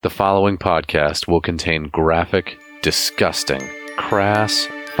The following podcast will contain graphic, disgusting, crass,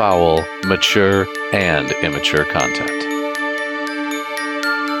 foul, mature, and immature content.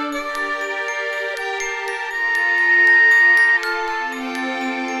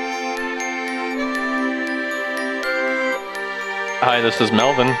 Hi, this is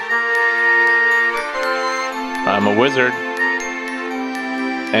Melvin. I'm a wizard.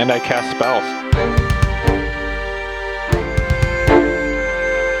 And I cast spells.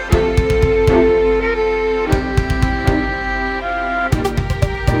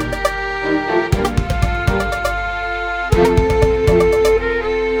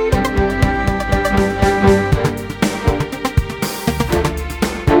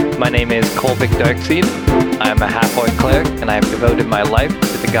 My name is Kolvik Darkseed. I am a half-orc cleric, and I have devoted my life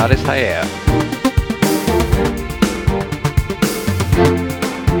to the goddess Hyea.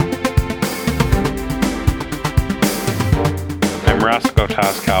 I'm Roscoe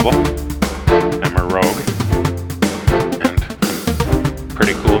Toscobble. I'm a rogue. And I'm a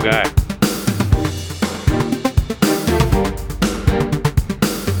pretty cool guy.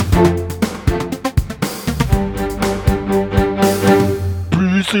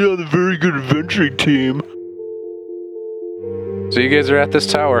 Previously on the Very Good Adventuring team. So you guys are at this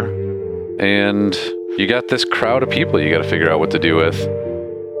tower, and you got this crowd of people you got to figure out what to do with.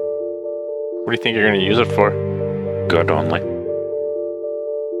 What do you think you're going to use it for? Good only.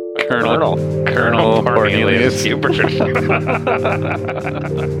 Colonel Cornelius.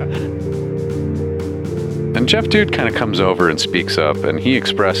 And Jeff Dude kind of comes over and speaks up, and he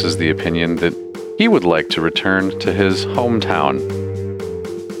expresses the opinion that he would like to return to his hometown.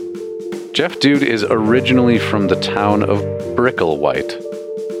 Jeff Dude is originally from the town of Bricklewhite,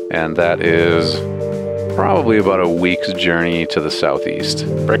 and that is probably about a week's journey to the southeast.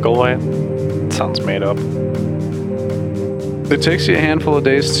 Bricklewhite? Sounds made up. It takes you a handful of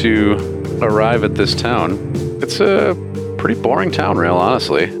days to arrive at this town. It's a pretty boring town, real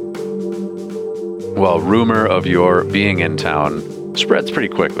honestly. Well, rumor of your being in town spreads pretty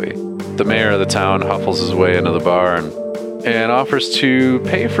quickly. The mayor of the town huffles his way into the bar and offers to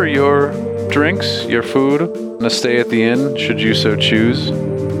pay for your drinks, your food, and a stay at the inn, should you so choose,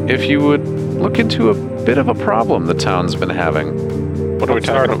 if you would look into a bit of a problem the town's been having. What are we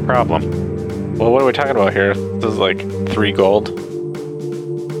talking about? Problem? Well, what are we talking about here? This is like 3 gold.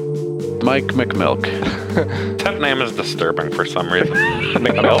 Mike McMilk. That name is disturbing for some reason.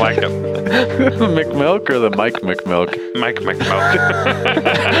 I don't like it. McMilk or the Mike McMilk? Mike McMilk.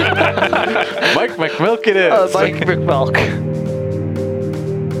 Mike McMilk it is. Mike McMilk.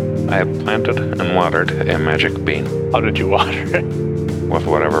 I have planted and watered a magic bean How did you water it? with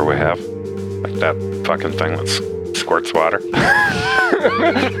whatever we have. Like that fucking thing that squirts water.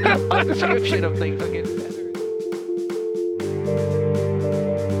 Description of things will get better.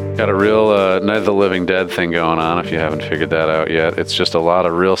 Got a real Night of the Living Dead thing going on, if you haven't figured that out yet. It's just a lot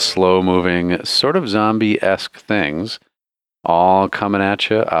of real slow-moving, sort of zombie-esque things, all coming at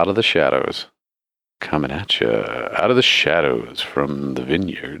you out of the shadows. Coming at you out of the shadows from the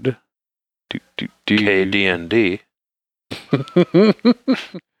vineyard. KD&D. You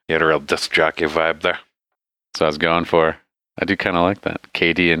had a real disc jockey vibe there. That's what I was going for. I do kind of like that.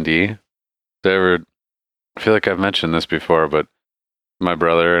 KD&D. I feel like I've mentioned this before, but my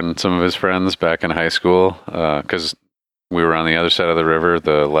brother and some of his friends back in high school, because we were on the other side of the river,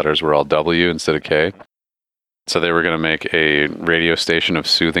 the letters were all W instead of K. So they were going to make a radio station of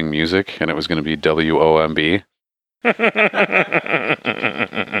soothing music, and it was going to be WOMB.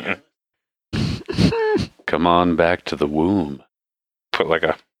 Come on back to the womb. Put like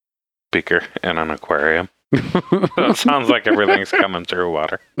a beaker in an aquarium. It sounds like everything's coming through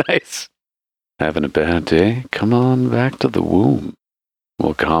water. Nice. Having a bad day? Come on back to the womb.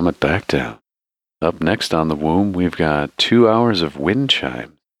 We'll calm it back down. Up next on the womb, we've got 2 hours of wind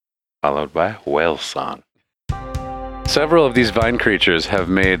chime, Followed by whale song. Several of these vine creatures have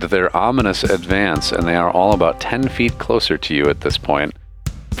made their ominous advance, and they are all about 10 feet closer to you at this point.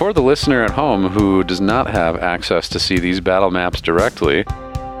 For the listener at home who does not have access to see these battle maps directly,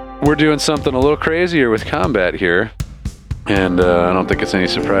 we're doing something a little crazier with combat here. And I don't think it's any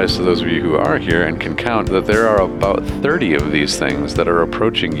surprise to those of you who are here and can count that there are about 30 of these things that are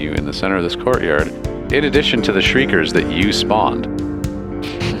approaching you in the center of this courtyard, in addition to the shriekers that you spawned.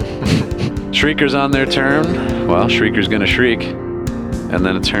 Shriekers on their turn, well, Shrieker's gonna shriek, and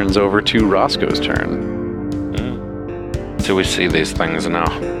then it turns over to Roscoe's turn. So we see these things now.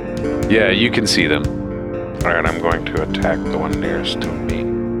 Yeah, you can see them. Alright, I'm going to attack the one nearest to me.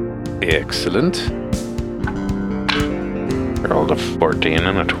 Excellent. Rolled a 14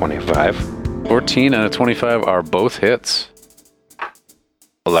 and a 25. 14 and a 25 are both hits.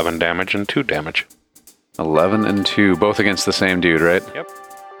 11 damage and 2 damage. 11 and 2, both against the same dude, right? Yep.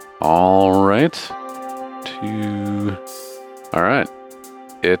 All right. 2. All right.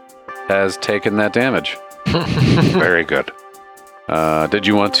 It has taken that damage. Very good. Did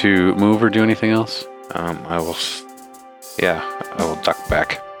you want to move or do anything else? I will duck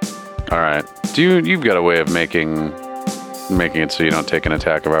back. All right. You've got a way of making it so you don't take an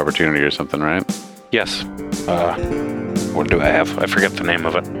attack of opportunity or something, right? Yes. What do I have? I forget the name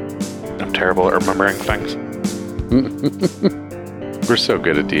of it. I'm terrible at remembering things. We're so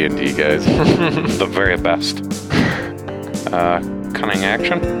good at D&D, guys. The very best. Cunning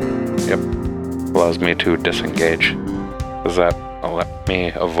action? Yep. Allows me to disengage. Does that let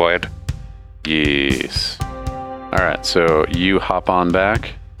me avoid? Yes. All right, so you hop on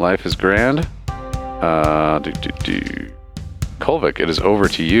back. Life is grand. Kolvik, it is over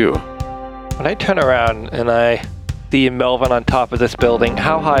to you. When I turn around and I see Melvin on top of this building,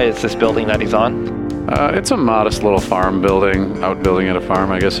 how high is this building that he's on? It's a modest little farm building, outbuilding at a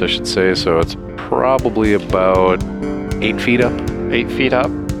farm, I guess I should say. So it's probably about 8 feet up. 8 feet up?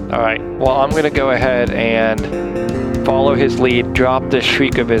 All right. Well, I'm going to go ahead and follow his lead, drop this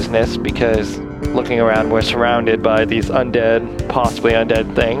Shrieker business, because looking around, we're surrounded by these undead, possibly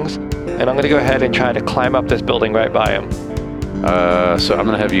undead things. And I'm going to go ahead and try to climb up this building right by him. So I'm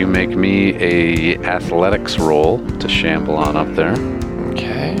going to have you make me a athletics roll to shamble on up there.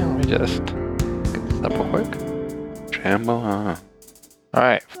 Okay, let me just get this up real quick. Shamble on. All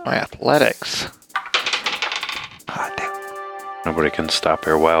right, my athletics. Ah, damn. Nobody can stop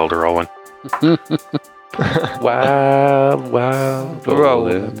your wild rolling. Wild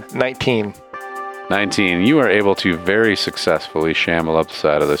rolling. 19. 19. You are able to very successfully shamble up the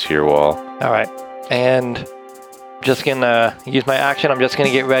side of this here wall. All right, and just gonna use my action. I'm just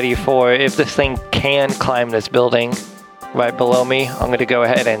gonna get ready for if this thing can climb this building right below me. I'm gonna go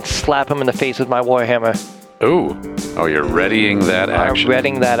ahead and slap him in the face with my warhammer. Oh, you're readying that action. I'm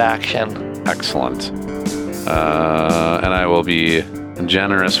readying that action. Excellent. And I will be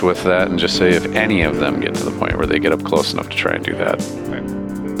generous with that and just say if any of them get to the point where they get up close enough to try and do that.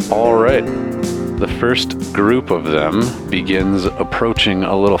 All right. The first group of them begins approaching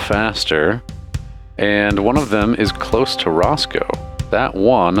a little faster, and one of them is close to Roscoe. That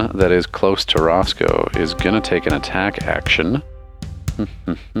one that is close to Roscoe is going to take an attack action.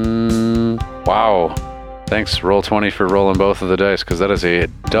 Wow. Thanks, Roll20, for rolling both of the dice, because that is a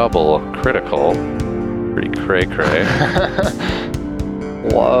double critical. Pretty cray-cray.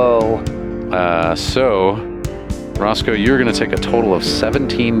 Whoa. So, Roscoe, you're going to take a total of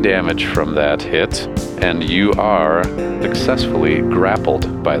 17 damage from that hit, and you are successfully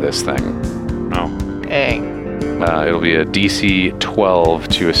grappled by this thing. Oh. Dang. It'll be a DC 12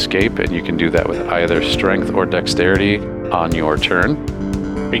 to escape, and you can do that with either strength or dexterity on your turn.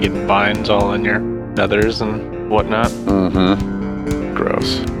 You get vines all in your feathers and whatnot. Mm-hmm.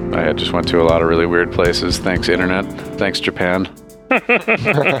 Gross. I just went to a lot of really weird places. Thanks, Internet. Thanks, Japan.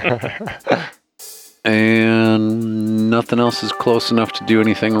 And nothing else is close enough to do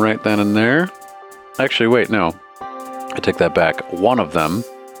anything right then and there. Actually, wait, no. I take that back. One of them,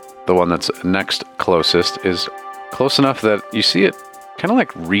 the one that's next closest, is close enough that you see it kind of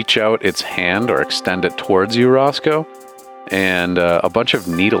like reach out its hand or extend it towards you, Roscoe, and a bunch of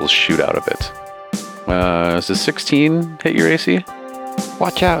needles shoot out of it. Does a 16 hit your AC?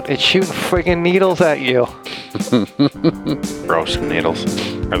 Watch out, it's shooting friggin' needles at you. Gross needles.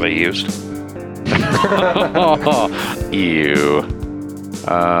 Are they used? Ew.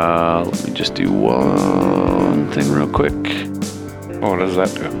 Let me just do one thing real quick. Oh, what does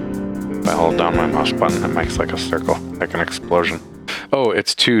that do? If I hold down my mouse button, it makes like a circle, like an explosion. Oh,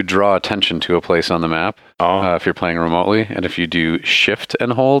 it's to draw attention to a place on the map. Oh. If you're playing remotely, and if you do shift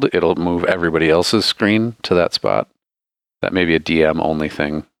and hold, it'll move everybody else's screen to that spot. That may be a DM only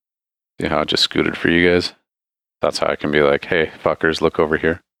thing. See how it just scooted for you guys? That's how I can be like, hey, fuckers, look over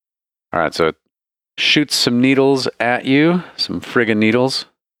here. All right, so it shoots some needles at you, some friggin' needles,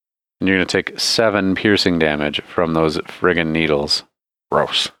 and you're going to take 7 piercing damage from those friggin' needles.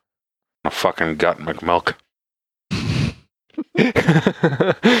 Gross. A fucking gut McMilk.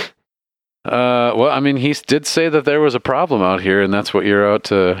 Well, I mean, he did say that there was a problem out here, and that's what you're out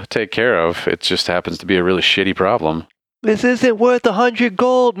to take care of. It just happens to be a really shitty problem. This isn't worth 100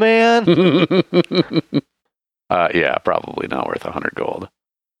 gold, man. Yeah, probably not worth 100 gold.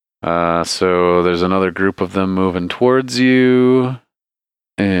 So there's another group of them moving towards you.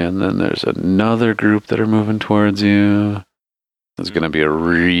 And then there's another group that are moving towards you. It's going to be a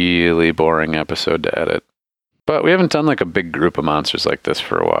really boring episode to edit. But we haven't done like a big group of monsters like this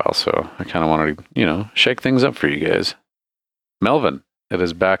for a while, so I kind of wanted to, shake things up for you guys. Melvin, it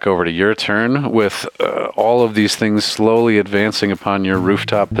is back over to your turn with all of these things slowly advancing upon your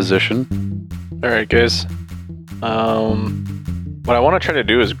rooftop position. All right, guys. What I want to try to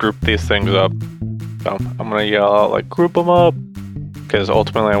do is group these things up. So I'm going to yell out, like, group them up. Because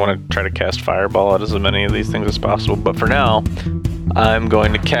ultimately I want to try to cast Fireball at as many of these things as possible. But for now, I'm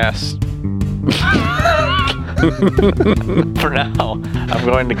going to cast...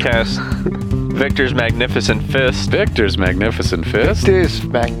 Victor's Magnificent Fist. Victor's Magnificent Fist? Victor's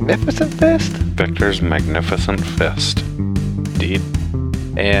Magnificent Fist? Victor's Magnificent Fist. Indeed.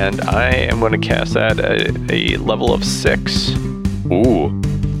 And I am going to cast that at a level of 6. Ooh.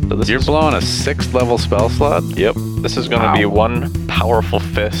 So this You're is, blowing a 6th level spell slot? Yep. This is going to be one powerful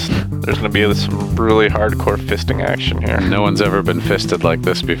fist. There's going to be some really hardcore fisting action here. No one's ever been fisted like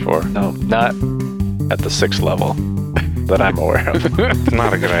this before. No, not at the 6th level that I'm aware of. It's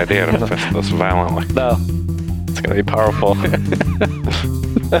not a good idea to fist this violently. No. It's going to be powerful. I'm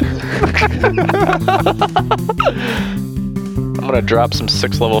going to drop some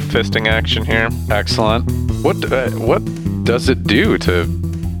 6th level fisting action here. Excellent. What does it do to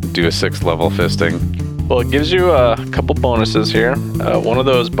do a 6th level fisting? Well, it gives you a couple bonuses here. One of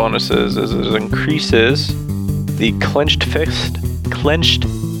those bonuses is it increases the clenched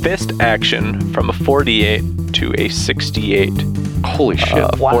fist action from a 48 to a 68. Holy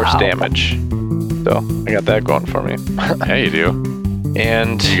shit. Force damage. So I got that going for me. Yeah, you do.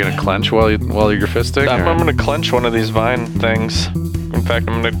 And You gonna clench while you're fisting? I'm going to clench one of these vine things. In fact,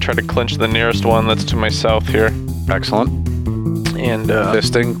 I'm going to try to clench the nearest one that's to my south here. Excellent. And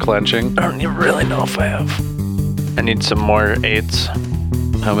Fisting, clenching. I don't even really know if I have. I need some more 8s.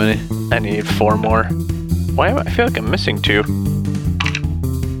 How many? I need 4 more. Why am I feel like I'm missing 2.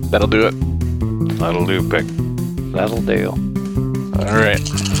 That'll do it. That'll do, Pick. That'll do. All right.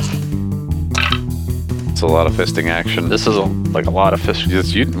 It's a lot of fisting action. This is a lot of fish.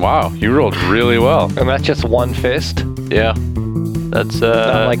 Wow, you rolled really well. And that's just one fist? Yeah. That's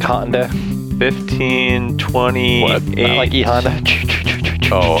Not like Honda. 15, 20, What? 8. Not like E-Honda.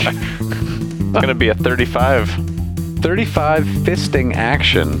 Oh, It's gonna be a 35. 35 fisting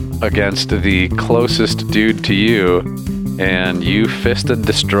action against the closest dude to you, and you fist and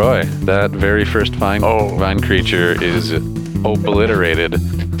destroy. That very first vine creature is obliterated.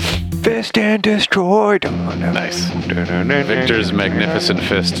 Fist and destroyed. Nice. Victor's Magnificent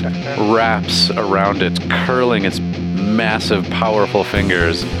Fist wraps around it, curling its massive, powerful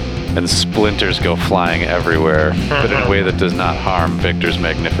fingers, and splinters go flying everywhere, but in a way that does not harm Victor's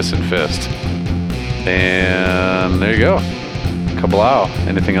Magnificent Fist. And there you go. Kablow.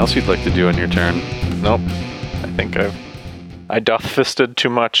 Anything else you'd like to do on your turn? Nope. I think I doth fisted too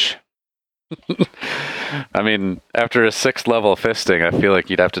much. I mean, after a 6th level fisting, I feel like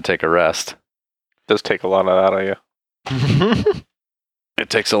you'd have to take a rest. Does take a lot out of you. It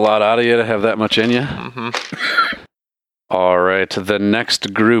takes a lot out of you to have that much in you. Mm-hmm. All right, the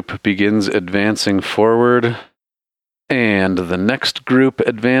next group begins advancing forward, and the next group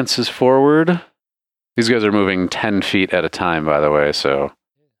advances forward. These guys are moving 10 feet at a time, by the way, so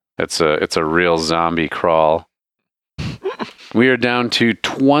it's a real zombie crawl. We are down to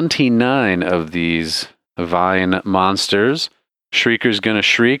 29 of these vine monsters. Shrieker's gonna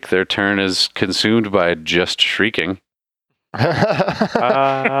shriek. Their turn is consumed by just shrieking. I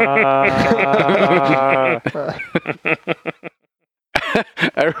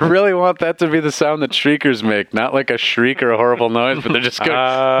really want that to be the sound that shriekers make, not like a shriek or a horrible noise, but they're just going.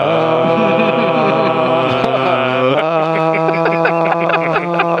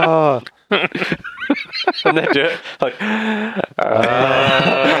 And they do it like.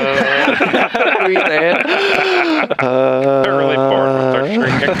 They're really bored with their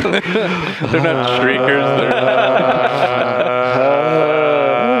shrieking. They're not shriekers.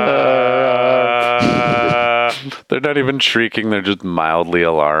 They're not even shrieking. They're just mildly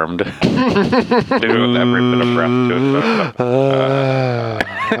alarmed. They do with every bit of breath to it.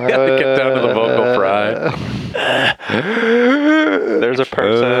 They get down to the vocal fry. There's a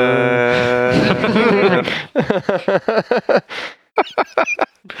person.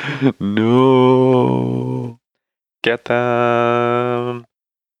 No. Get them.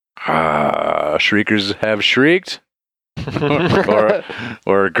 Shriekers have shrieked.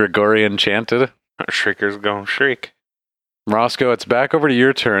 or Gregorian chanted. Shrieker's gonna shriek. Roscoe, it's back over to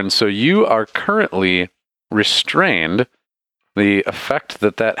your turn. So you are currently restrained. The effect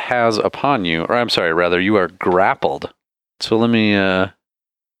that has upon you, or I'm sorry, rather, you are grappled. So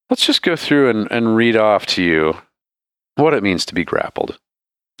let's just go through and read off to you what it means to be grappled.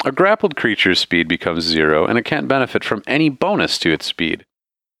 A grappled creature's speed becomes 0, and it can't benefit from any bonus to its speed.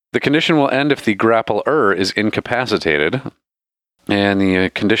 The condition will end if the grappler is incapacitated. And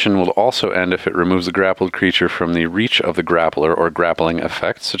the condition will also end if it removes the grappled creature from the reach of the grappler or grappling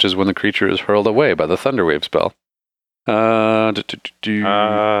effect, such as when the creature is hurled away by the Thunderwave spell.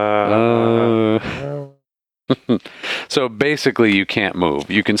 So basically, you can't move.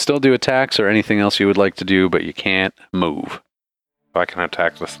 You can still do attacks or anything else you would like to do, but you can't move. I can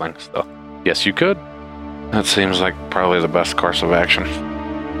attack this thing still. Yes, you could. That seems like probably the best course of action.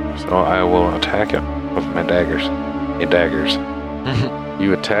 So I will attack it with my daggers. My daggers.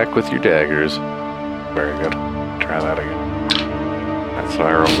 You attack with your daggers. Very good. Try that again. That's so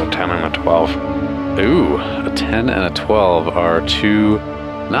I rolled a 10 and a 12. Ooh, a 10 and a 12 are two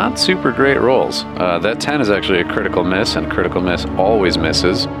not super great rolls. That 10 is actually a critical miss, and critical miss always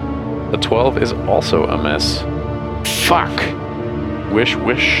misses. The 12 is also a miss. Fuck. Wish.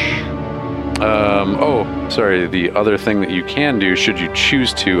 Sorry, the other thing that you can do, should you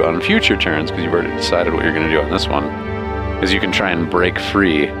choose to on future turns, because you've already decided what you're going to do on this one, is you can try and break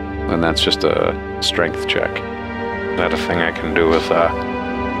free, and that's just a strength check. Is that a thing I can do with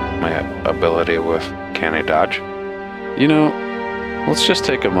my ability with Canny Dodge? You know, let's just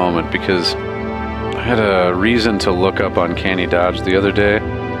take a moment, because I had a reason to look up on Canny Dodge the other day,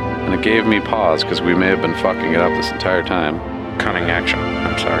 and it gave me pause, because we may have been fucking it up this entire time. Cunning action,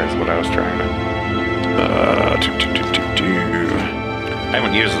 I'm sorry, is what I was trying to... I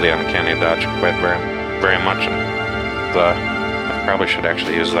haven't used the Uncanny Dodge quite very much. I probably should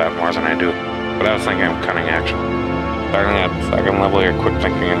actually use that more than I do. But I was thinking of cunning action. Starting at second level, your quick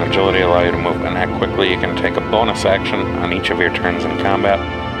thinking and agility allow you to move and act quickly. You can take a bonus action on each of your turns in combat.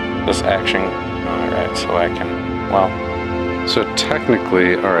 This action... Alright, so I can... Well... So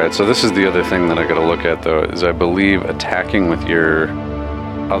technically... Alright, so this is the other thing that I gotta look at, though, is I believe attacking with your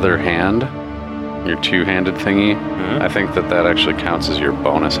other hand, your two-handed thingy, I think that actually counts as your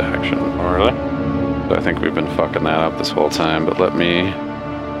bonus action. Oh, really? So I think we've been fucking that up this whole time, but let me...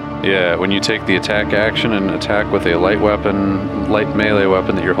 Yeah, when you take the attack action and attack with a light melee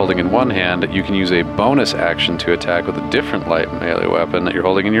weapon that you're holding in one hand, you can use a bonus action to attack with a different light melee weapon that you're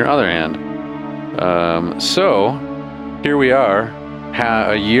holding in your other hand. So, here we are,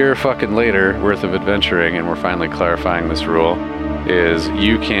 a year fucking later worth of adventuring, and we're finally clarifying this rule, is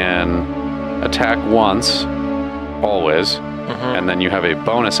you can attack once, always, and then you have a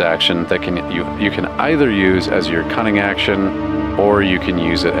bonus action that you can either use as your cunning action, or you can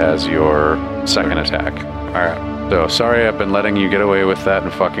use it as your second attack. Alright. So, sorry I've been letting you get away with that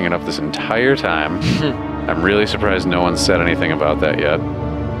and fucking it up this entire time. I'm really surprised no one said anything about that yet.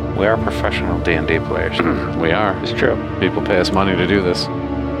 We are professional D&D players. We are. It's true. People pay us money to do this.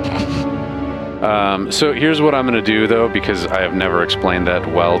 So here's what I'm going to do, though, because I have never explained that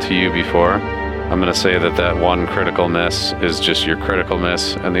well to you before. I'm going to say that one critical miss is just your critical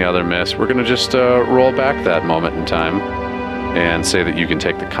miss, and the other miss, we're going to just roll back that moment in time and say that you can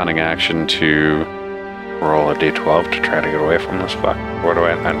take the cunning action to roll a d12 to try to get away from this fuck. What do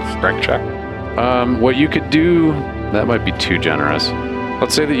I end? Strength check? What you could do, that might be too generous.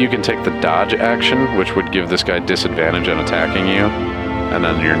 Let's say that you can take the dodge action, which would give this guy disadvantage on attacking you, and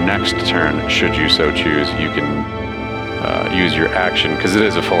then your next turn, should you so choose, you can use your action, because it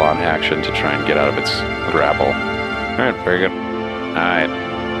is a full-on action to try and get out of its grapple. Alright, very good. Alright,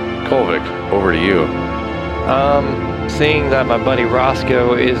 Kolvik, over to you. Seeing that my buddy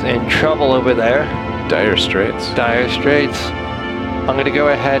Roscoe is in trouble over there, Dire Straits. I'm going to go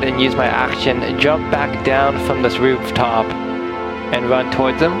ahead and use my action, jump back down from this rooftop, and run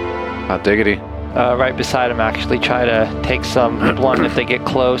towards him. Hot diggity. Right beside him, actually, try to take some blunt if they get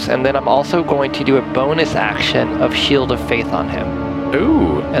close. And then I'm also going to do a bonus action of Shield of Faith on him.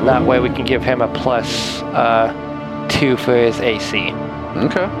 Ooh. And that way we can give him a +2 for his AC.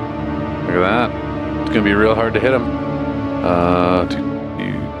 Okay. Look at that. It's going to be real hard to hit him.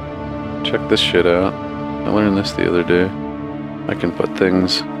 Check this shit out. I learned this the other day. I can put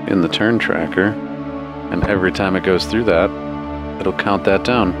things in the turn tracker, and every time it goes through that, it'll count that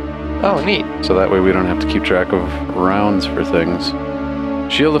down. Oh, neat. So that way we don't have to keep track of rounds for things.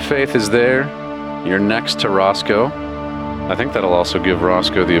 Shield of Faith is there. You're next to Roscoe. I think that'll also give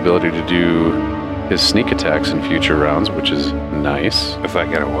Roscoe the ability to do his sneak attacks in future rounds, which is nice. If I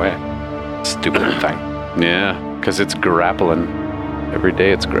get away. Stupid thing. Yeah, because it's grappling. Every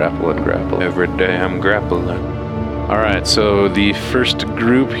day it's grappling. Every day I'm grappling. Alright, so the first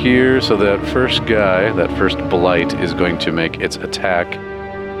group here, so that first guy, that first blight, is going to make its attack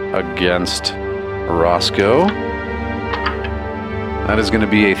against Roscoe. That is going to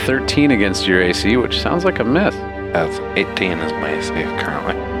be a 13 against your AC, which sounds like a myth. That's 18 is my AC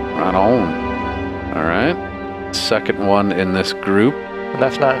currently. Right on. Alright. Second one in this group And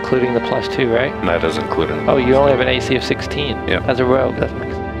that's not including the +2, right? That is including. Oh, you only have an AC of 16 Yep. as a rogue. That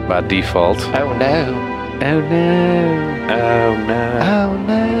makes sense. By default. Oh no. Oh no. Oh no. Oh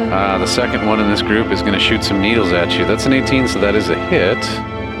no. The second one in this group is going to shoot some needles at you. That's an 18, so that is a hit.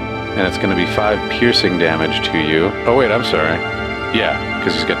 And it's going to be 5 piercing damage to you. Oh, wait, I'm sorry. Yeah,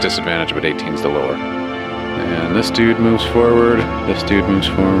 because he's got disadvantage, but 18's the lower. And this dude moves forward. This dude moves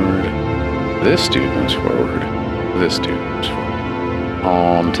forward. This dude moves forward. This dude moves forward.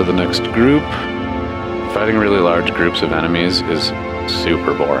 On to the next group. Fighting really large groups of enemies is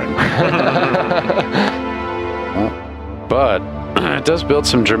super boring. But it does build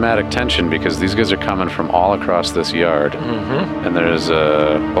some dramatic tension because these guys are coming from all across this yard. Mm-hmm. And there's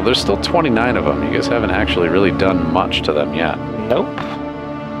still 29 of them. You guys haven't actually really done much to them yet. Nope.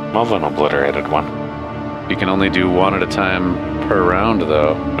 Melvin obliterated one. You can only do one at a time per round,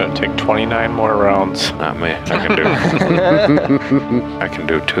 though. Gonna take 29 more rounds. Not me. I can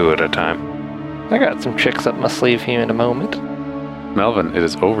do 2 at a time. I got some tricks up my sleeve here in a moment. Melvin, it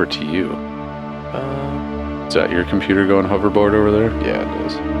is over to you. Is that your computer going hoverboard over there? Yeah, it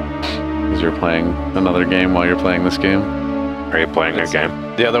is. Because you're playing another game while you're playing this game? Are you playing a game?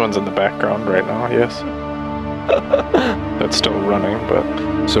 The other one's in the background right now, yes. That's still running, but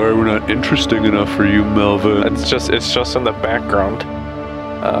Sorry, we're not interesting enough for you, Melvin. it's just in the background.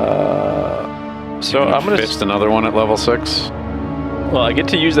 So I'm gonna fist another one at level 6. Well, I get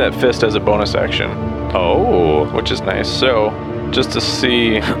to use that fist as a bonus action. Oh. Which is nice. So, just to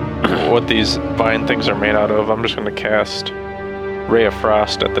see what these vine things are made out of, I'm just going to cast Ray of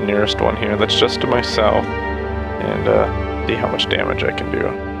Frost at the nearest one here. That's just to my south. And see how much damage I can do.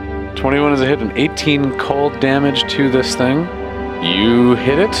 21 is a hit and 18 cold damage to this thing. You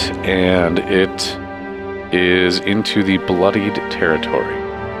hit it, and it is into the bloodied territory.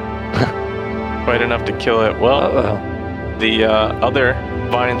 Quite enough to kill it. Well, Uh-oh. the other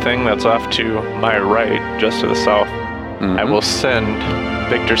vine thing that's off to my right, just to the south, I will send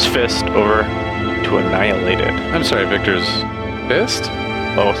Victor's fist over to annihilate it. I'm sorry, Victor's fist?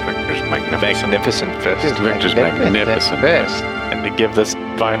 Oh, Victor's magnificent fist. Victor's magnificent fist. And to give this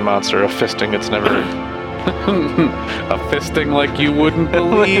vine monster a fisting it's never... A fisting like you wouldn't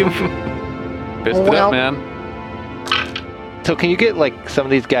believe. Fist it Well- up, man. So can you get like some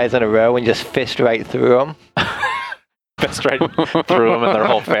of these guys in a row and just fist right through them? fist right through them and their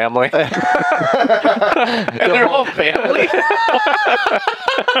whole family. Their whole family?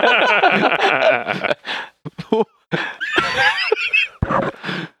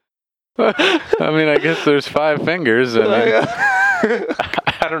 I mean, I guess there's 5 fingers. I mean,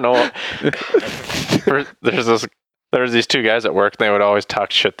 I don't know. There's these 2 guys at work, and they would always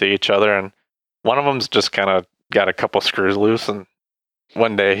talk shit to each other, and one of them's just kind of got a couple screws loose, and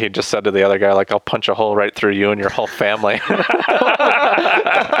one day he just said to the other guy, like, I'll punch a hole right through you and your whole family. What?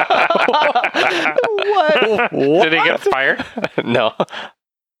 Did he get fired? No.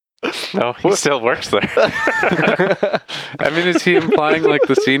 No, he still works there. I mean, is he implying like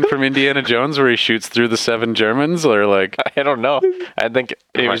the scene from Indiana Jones where he shoots through the 7 Germans, or like? I don't know. I think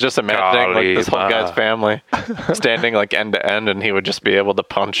he was just imagining like this whole guy's family standing like end to end, and he would just be able to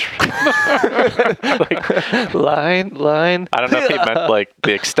punch. Like, line. I don't know if he meant like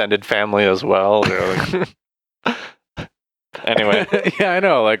the extended family as well. Or, like... Anyway, Yeah, I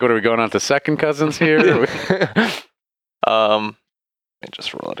know. Like, what are we going on to second cousins here? let me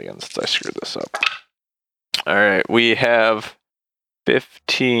just roll it again since I screwed this up. All right, we have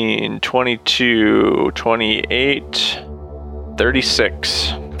 15, 22, 28,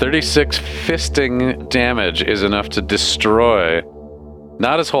 36. 36 fisting damage is enough to destroy,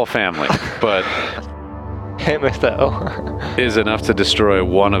 not his whole family, but Him though. is enough to destroy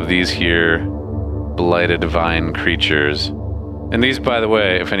one of these here blighted vine creatures. And these, by the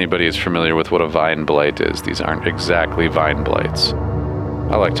way, if anybody is familiar with what a vine blight is, these aren't exactly vine blights.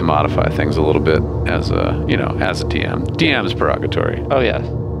 I like to modify things a little bit as a DM. DM's purgatory. Oh yeah.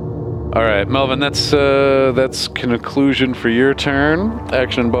 All right, Melvin, that's conclusion for your turn.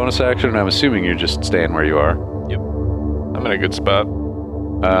 Action and bonus action, and I'm assuming you're just staying where you are. I'm in a good spot.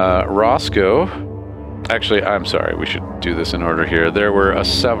 Roscoe. Actually, I'm sorry, we should do this in order here. There were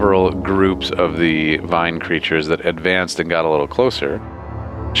several groups of the vine creatures that advanced and got a little closer.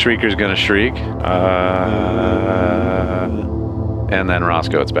 Shrieker's gonna shriek. And then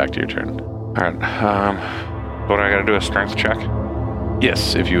Roscoe, it's back to your turn. All right. What do I gotta do? A strength check?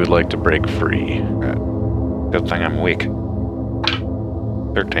 Yes, if you would like to break free. Good thing I'm weak.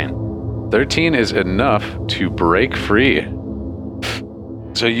 13. 13 is enough to break free.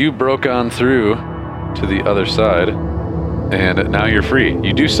 So you broke on through to the other side. And now you're free.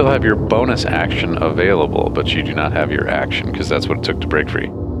 You do still have your bonus action available, but you do not have your action because that's what it took to break free.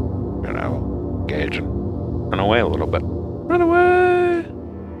 And I'll engage and run away a little bit. Run away!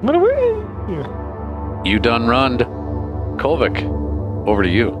 Run away! You done runned. Kolvik, over to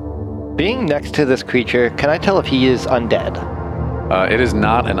you. Being next to this creature, can I tell if he is undead? It is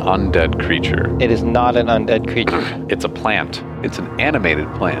not an undead creature. It is not an undead creature. It's a plant. It's an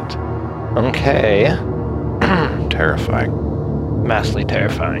animated plant. Okay. Terrifying. Massively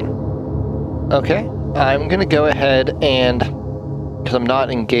terrifying. Okay. I'm going to go ahead and, because I'm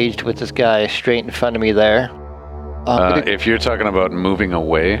not engaged with this guy straight in front of me there. If you're talking about moving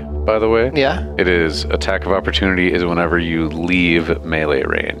away, by the way, Yeah? it is attack of opportunity is whenever you leave melee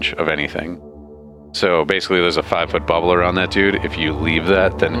range of anything. So basically there's a 5-foot bubble around that dude. If you leave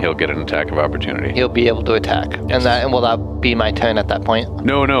that, then he'll get an attack of opportunity. He'll be able to attack. And will that be my turn at that point?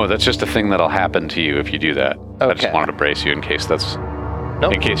 No, that's just a thing that'll happen to you if you do that. I Okay. just wanted to brace you in case that's...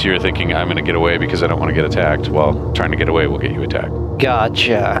 Nope. In case you were thinking, I'm going to get away because I don't want to get attacked. Well, trying to get away will get you attacked.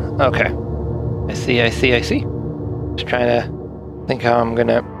 Gotcha. Okay. I see. Just trying to think how I'm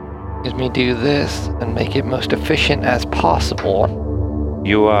gonna let me do this and make it most efficient as possible.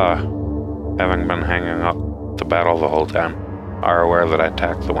 You, having been hanging up the battle the whole time, are aware that I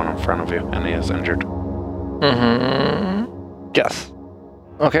attacked the one in front of you and he is injured. Mm-hmm. Yes.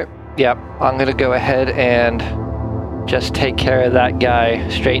 Okay. Yep. I'm gonna go ahead and just take care of that guy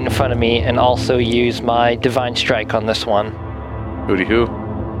straight in front of me and also use my Divine Strike on this one. Hooty hoo.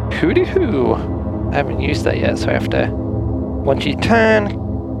 Hooty hoo. I haven't used that yet, so I have to... Once you turn,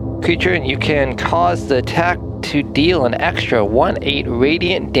 creature, and you can cause the attack to deal an extra 1/8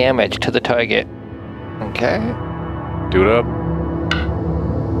 radiant damage to the target. Okay. Do it up.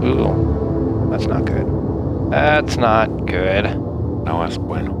 Ooh. That's not good. That's not good. No es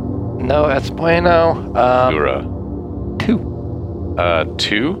bueno. No, es bueno. Dura. 2.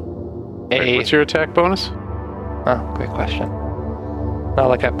 2? A... What's your attack bonus? Oh, great question. Not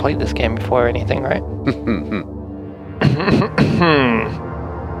like I've played this game before or anything, right?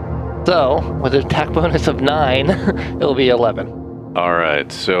 So, with an attack bonus of 9, it'll be 11. All right,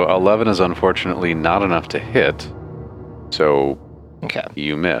 so 11 is unfortunately not enough to hit, so Okay.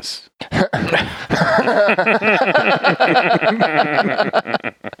 you miss.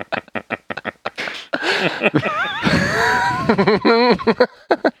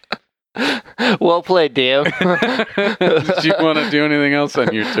 Well played, DM. Did you want to do anything else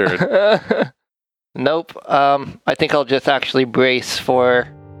on your turn? Nope. I think I'll just actually brace for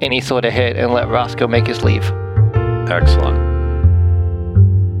any sort of hit and let Roscoe make his leave. Excellent.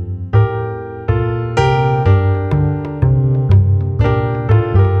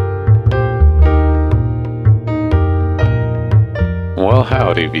 Well,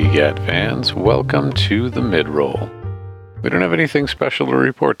 howdy, VGAT fans. Welcome to the mid-roll. We don't have anything special to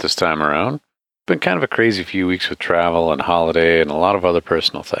report this time around. It's been kind of a crazy few weeks with travel and holiday and a lot of other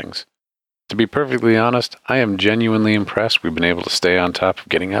personal things. To be perfectly honest, I am genuinely impressed we've been able to stay on top of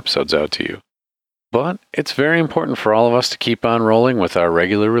getting episodes out to you. But it's very important for all of us to keep on rolling with our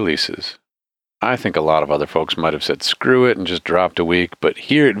regular releases. I think a lot of other folks might have said screw it and just dropped a week, but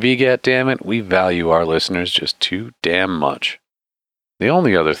here at VGAT, damn it, we value our listeners just too damn much. The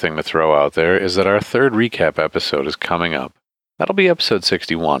only other thing to throw out there is that our third recap episode is coming up. That'll be episode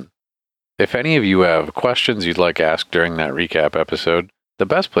 61. If any of you have questions you'd like asked during that recap episode, the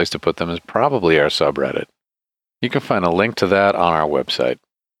best place to put them is probably our subreddit. You can find a link to that on our website.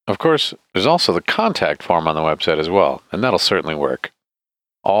 Of course, there's also the contact form on the website as well, and that'll certainly work.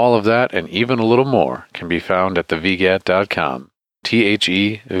 All of that and even a little more can be found at thevgat.com.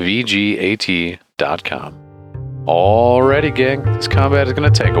 THEVGAT.com. Alrighty, gang, this combat is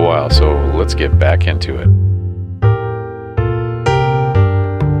going to take a while, so let's get back into it.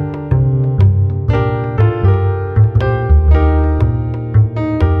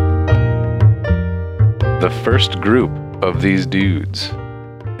 The first group of these dudes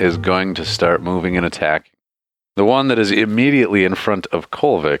is going to start moving and attacking. The one that is immediately in front of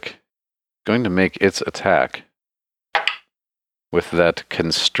Kolvik is going to make its attack with that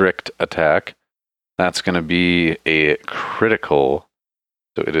constrict attack. That's going to be a critical,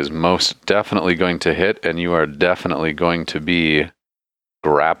 so it is most definitely going to hit, and you are definitely going to be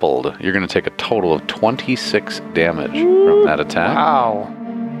grappled. You're going to take a total of 26 damage from that attack. Wow.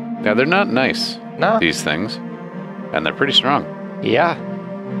 Now, they're not nice, No. these things, and they're pretty strong. Yeah.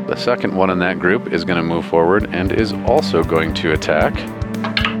 The second one in that group is going to move forward and is also going to attack.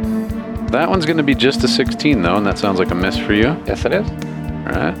 That one's going to be just a 16, though, and that sounds like a miss for you. Yes, it is.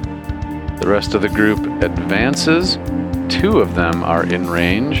 All right. The rest of the group advances. 2 of them are in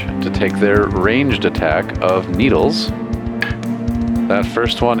range to take their ranged attack of needles. That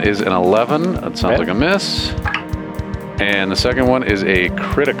first one is an 11. That sounds like a miss. And the second one is a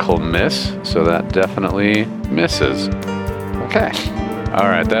critical miss, so that definitely misses. Okay. All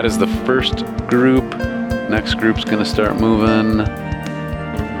right, that is the first group. Next group's gonna start moving.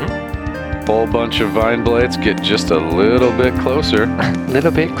 Whole bunch of vine blades get just a little bit closer.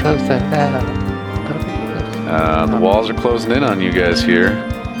 Little bit closer now. The walls are closing in on you guys here.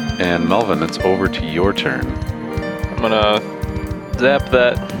 And Melvin, it's over to your turn. I'm gonna zap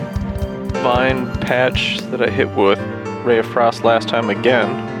that vine patch that I hit with Ray of Frost last time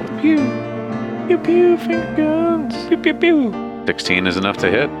again. Pew! Pew pew, finger guns! Pew pew pew! 16 is enough to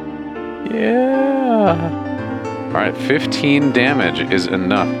hit. Yeah! Alright, 15 damage is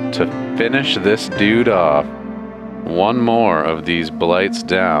enough to finish this dude off. One more of these blights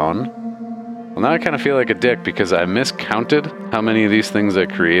down. Well, now I kind of feel like a dick because I miscounted how many of these things I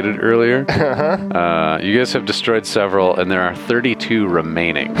created earlier. You guys have destroyed several, and there are 32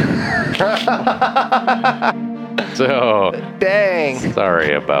 remaining. So, dang.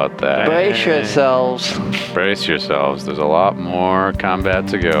 Sorry about that. Brace yourselves. Brace yourselves. There's a lot more combat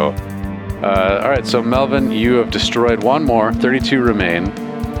to go. Alright, so Melvin, you have destroyed one more. 32 remain.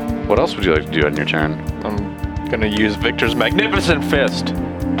 What else would you like to do on your turn? I'm gonna use Victor's Magnificent Fist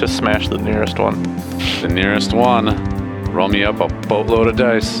to smash the nearest one. The nearest one. Roll me up a boatload of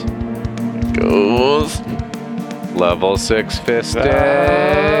dice. Goes. Level 6 fist.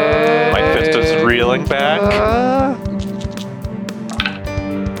 My fist is reeling back.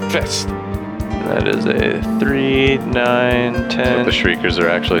 Fist. That is a 3, 9, 10. What the shriekers are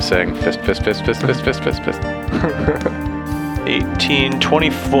actually saying. Fist, fist, fist, fist, fist, fist, fist, fist. 18,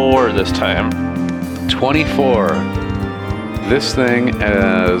 24 this time. 24. This thing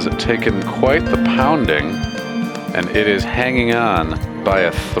has taken quite the pounding, and it is hanging on by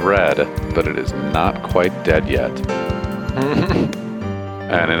a thread, but it is not quite dead yet.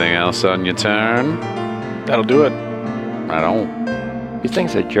 Anything else on your turn? That'll do it. I don't. These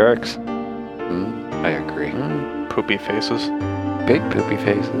things are jerks. I agree. Poopy faces. Big poopy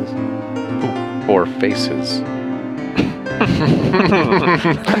faces. Four faces.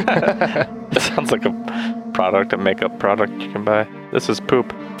 That sounds like a product, a makeup product you can buy. This is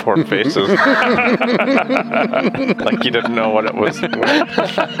poop. 4 faces. Like you didn't know what it was.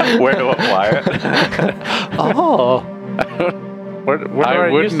 Where to apply it. Oh. Where do I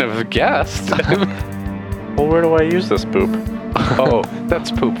wouldn't use have guessed. Well, where do I use this poop? Oh,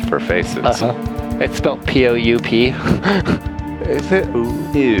 that's poop for faces. It's spelled P-O-U-P. Is it?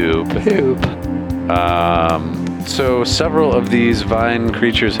 Poop. Poop. So several of these vine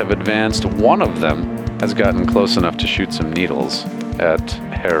creatures have advanced. One of them has gotten close enough to shoot some needles at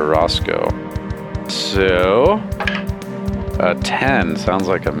Herr Roscoe. So, a 10 sounds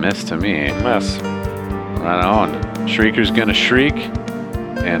like a miss to me. Miss. Right on. Shrieker's gonna shriek,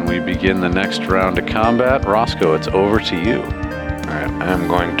 and we begin the next round of combat. Roscoe, it's over to you. Alright, I'm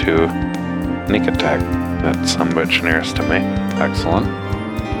going to sneak attack that sumbitch nearest to me. Excellent.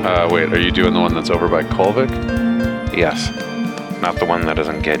 Wait, are you doing the one that's over by Kolvik? Yes. Not the one that is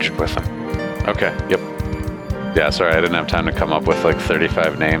engaged with him. Okay, yep. Yeah, sorry, I didn't have time to come up with like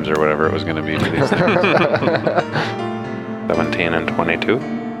 35 names or whatever it was going to be for these things. 17 and 22.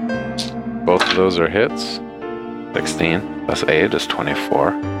 Both of those are hits. 16 plus 8 is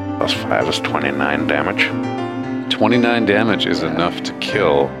 24. Plus 5 is 29 damage. 29 damage is enough to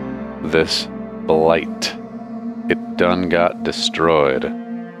kill this blight. It done got destroyed.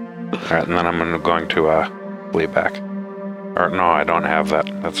 Alright, and then I'm going to flee back. Or no, I don't have that.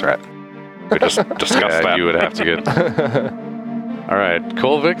 That's right. We just discussed that. You would have to get... All right,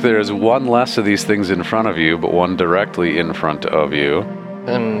 Kolvik, there's one less of these things in front of you, but one directly in front of you.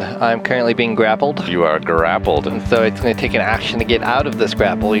 And I'm currently being grappled. You are grappled. And so it's going to take an action to get out of this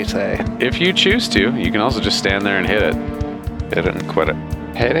grapple, you say? If you choose to, you can also just stand there and hit it. Hit it and quit it.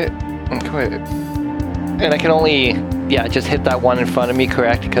 Hit it and quit it. And I can only, just hit that one in front of me,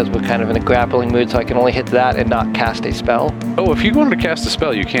 correct? Because we're kind of in a grappling mood, so I can only hit that and not cast a spell. Oh, if you wanted to cast a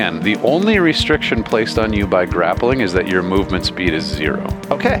spell, you can. The only restriction placed on you by grappling is that your movement speed is 0.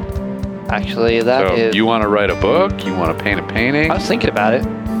 Okay. Actually, that is... So you want to write a book, you want to paint a painting. I was thinking about it.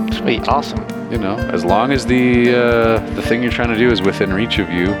 Sweet, awesome. You know, as long as the thing you're trying to do is within reach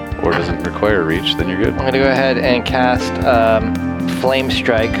of you or doesn't require reach, then you're good. I'm going to go ahead and cast Flame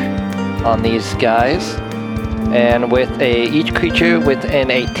Strike on these guys. And with each creature within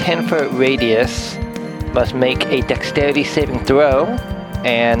a 10-foot radius must make a dexterity saving throw.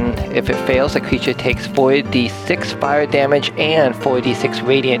 And if it fails, the creature takes 4d6 fire damage and 4d6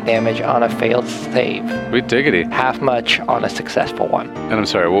 radiant damage on a failed save. Sweet diggity. Half much on a successful one. And I'm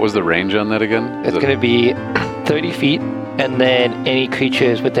sorry, what was the range on that again? It's going to be 30 feet, and then any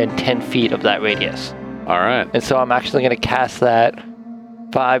creatures within 10 feet of that radius. All right. And so I'm actually going to cast that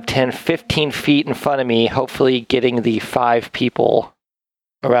 5, 10, 15 feet in front of me, hopefully getting the 5 people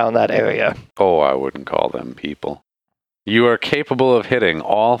around that area. Oh, I wouldn't call them people. You are capable of hitting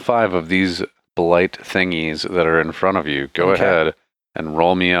all 5 of these blight thingies that are in front of you. Go ahead and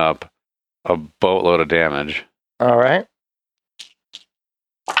roll me up a boatload of damage. All right.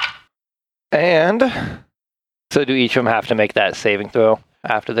 And so do each of them have to make that saving throw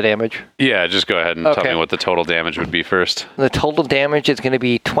after the damage? Yeah, just go ahead and tell me what the total damage would be first. The total damage is going to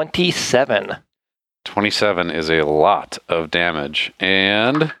be 27. 27 is a lot of damage.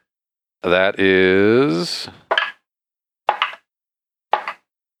 And that is...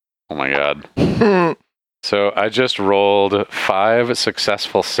 Oh my god. So I just rolled 5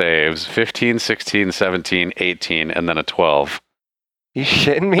 successful saves, 15, 16, 17, 18, and then a 12. You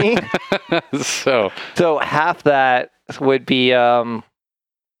shitting me? So half that would be...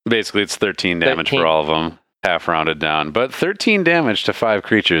 Basically, it's 13 damage for all of them, half rounded down. But 13 damage to 5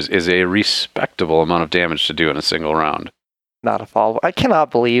 creatures is a respectable amount of damage to do in a single round. Not a follow. I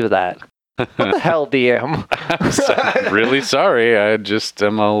cannot believe that. What the hell, DM? I'm really sorry. I just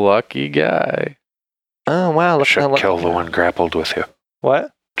am a lucky guy. Oh, wow. Should kill the one grappled with you.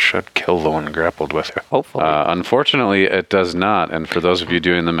 What? Should kill the one grappled with you. Hopefully. Unfortunately, it does not. And for those of you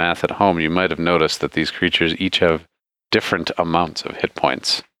doing the math at home, you might have noticed that these creatures each have different amounts of hit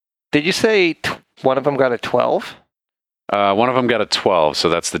points. Did you say one of them got a 12? One of them got a 12, so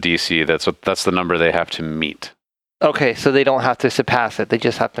that's the DC. That's the number they have to meet. Okay, so they don't have to surpass it. They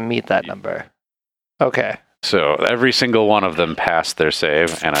just have to meet that number. Okay. So every single one of them passed their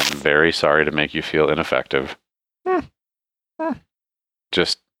save, and I'm very sorry to make you feel ineffective.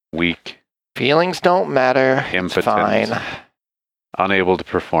 Just weak. Feelings don't matter. Impotent. It's fine. Unable to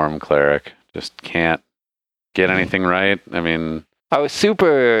perform, cleric. Just can't get anything right. I mean... I was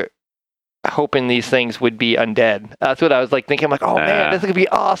super hoping these things would be undead. That's what I was like thinking. I'm like, oh man, this is going to be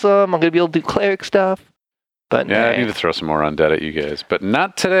awesome. I'm going to be able to do cleric stuff. But yeah, I need to throw some more undead at you guys. But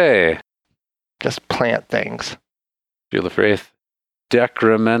not today. Just plant things. Shield of Faith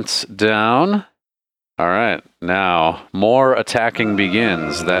decrements down. All right, now more attacking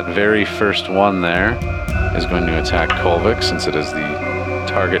begins. That very first one there is going to attack Kolvik since it is the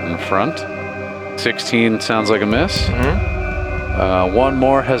target in front. 16 sounds like a miss. One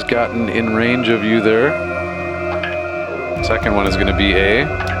more has gotten in range of you there. Second one is going to be a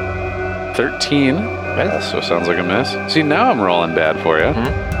 13. So sounds like a miss. See, now I'm rolling bad for you.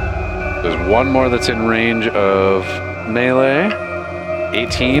 There's one more that's in range of melee.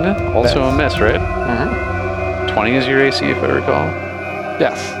 18, also a miss, right? 20 is your AC, if I recall.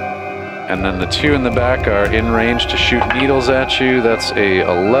 Yes. And then the 2 in the back are in range to shoot needles at you. That's a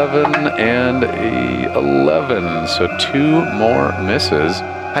 11 and a 11. So 2 more misses.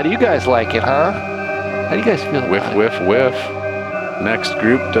 How do you guys like it, huh? How do you guys feel Whiff, about whiff, whiff. Next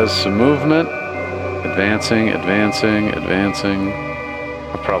group does some movement. Advancing, advancing, advancing.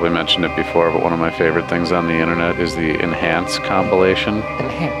 I've probably mentioned it before, but one of my favorite things on the internet is the Enhance compilation.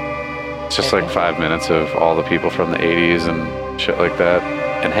 Enhance. It's just like 5 minutes of all the people from the 80s and shit like that.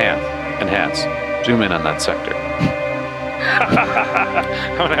 Enhance. Enhance. Zoom in on that sector.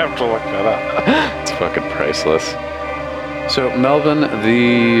 I'm going to have to look that up. It's fucking priceless. So, Melvin,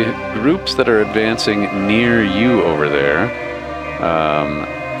 the groups that are advancing near you over there,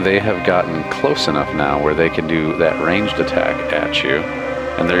 they have gotten close enough now where they can do that ranged attack at you.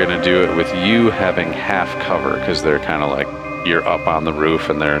 And they're going to do it with you having half cover because they're kind of like you're up on the roof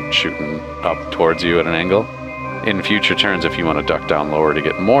and they're shooting up towards you at an angle. In future turns, if you want to duck down lower to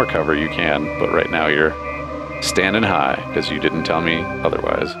get more cover, you can. But right now you're standing high because you didn't tell me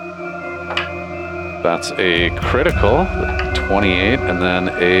otherwise. That's a critical 28 and then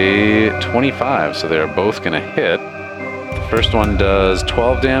a 25. So they're both going to hit. The first one does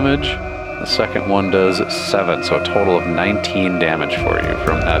 12 damage. The second one does 7. So a total of 19 damage for you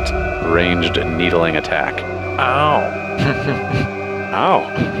from that ranged needling attack. Ow. Ow.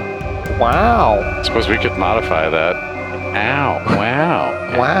 Wow. I suppose we could modify that. Ow. Wow.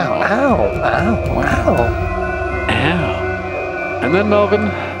 Wow. Ow. Ow. Wow. Ow. And then, Melvin,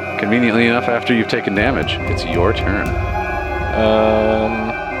 conveniently enough, after you've taken damage, it's your turn.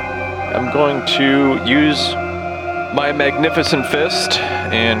 I'm going to use my magnificent fist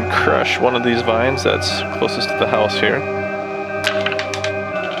and crush one of these vines that's closest to the house here.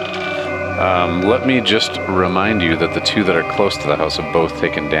 Let me just remind you that the 2 that are close to the house have both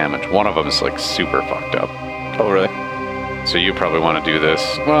taken damage. One of them is like super fucked up. Oh, really? So you probably want to do this.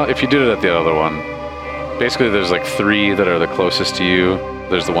 Well, if you did it at the other one, basically there's like 3 that are the closest to you.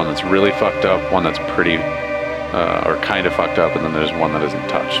 There's the one that's really fucked up, one that's pretty or kind of fucked up, and then there's one that isn't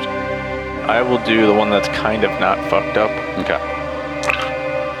touched. I will do the one that's kind of not fucked up. Okay.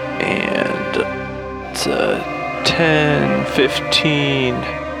 And it's 10, 15,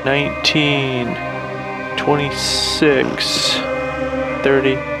 19, 26,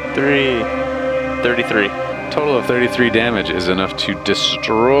 33, 33. Total of 33 damage is enough to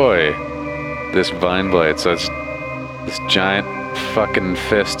destroy this vine blade. So it's this giant fucking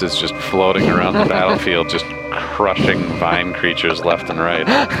fist is just floating around the battlefield, just crushing vine creatures left and right.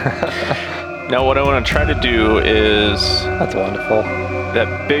 Now what I want to try to do is That's wonderful.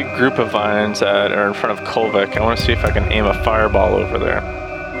 that big group of vines that are in front of Kolvik. I want to see if I can aim a fireball over there.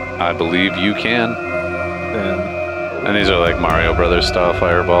 I believe you can. And And these are like Mario Brothers style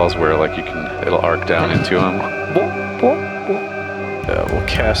fireballs where like it'll arc down into them. we'll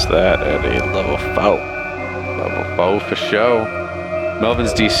cast that at a level 4. Level 4 for show.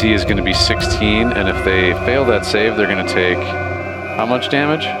 Melvin's DC is going to be 16, and if they fail that save, they're going to take how much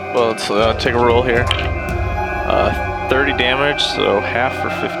damage? Well, let's take a roll here. 30 damage, so half for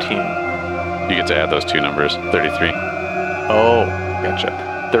 15. You get to add those two numbers, 33. Oh,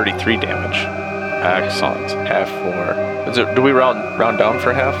 gotcha. 33 damage. Excellent. Half for... do we round down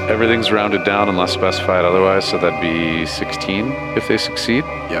for half? Everything's rounded down unless specified otherwise, so that'd be 16 if they succeed.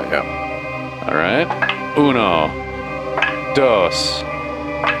 Yeah. All right. Uno, dos,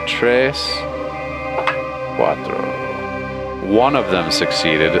 tres, cuatro. One of them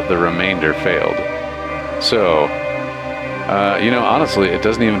succeeded, the remainder failed. So, honestly, it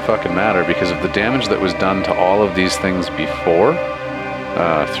doesn't even fucking matter because of the damage that was done to all of these things before,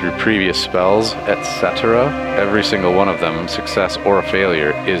 through previous spells, etc. Every single one of them, success or a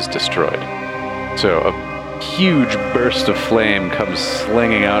failure, is destroyed. So, a huge burst of flame comes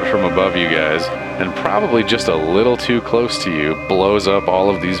slinging out from above you guys, and probably just a little too close to you, blows up all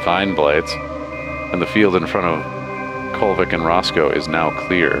of these vine blades, and the field in front of Kolvik and Roscoe is now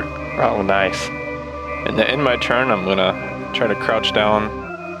clear. Oh, nice. And then in my turn, I'm going to try to crouch down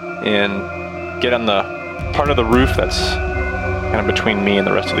and get on the part of the roof that's kind of between me and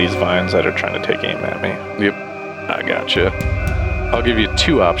the rest of these vines that are trying to take aim at me. Yep, I gotcha. I'll give you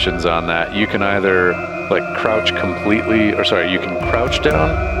two options on that. You can either crouch completely, you can crouch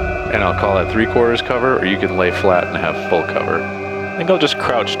down, and I'll call that 3/4 cover, or you can lay flat and have full cover. I think I'll just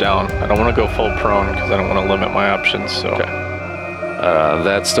crouch down. I don't want to go full prone because I don't want to limit my options. So. Okay.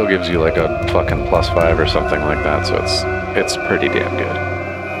 That still gives you a fucking +5 or something like that, so it's pretty damn good.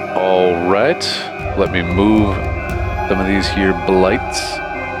 All right, let me move some of these here blights.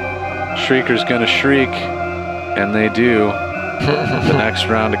 Shrieker's gonna shriek, and they do. The next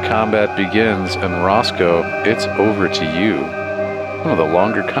round of combat begins, and Roscoe, it's over to you. One of the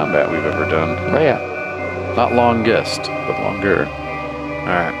longer combat we've ever done. Oh, yeah. Not longest, but longer.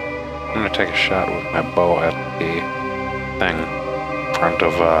 Alright. I'm gonna take a shot with my bow at the thing in front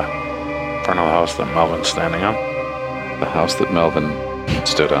of the house that Melvin's standing on. The house that Melvin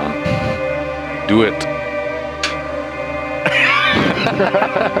stood on. Do it.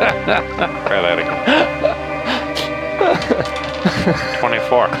 Try that again.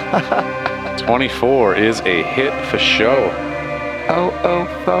 24. 24 is a hit for show.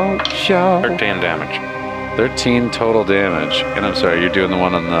 For show. 13 damage. 13 total damage. And I'm sorry, you're doing the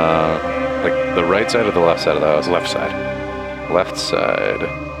one on the right side or the left side of the house? Left side. Left side.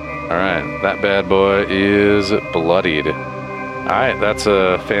 Alright, that bad boy is bloodied. Alright, that's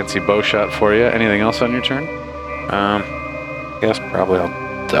a fancy bow shot for you. Anything else on your turn? Guess probably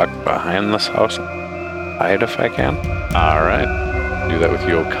I'll duck behind this house and hide if I can. Alright. Do that with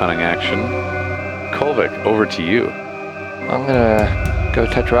your cunning action. Kolvik, over to you. I'm gonna go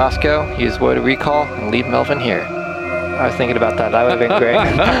touch Roscoe, use Word of Recall, and leave Melvin here. I was thinking about that. That would have been great.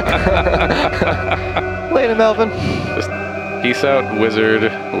 Later, Melvin. Just peace out,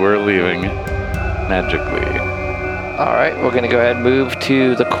 wizard. We're leaving. Magically. Alright, we're gonna go ahead and move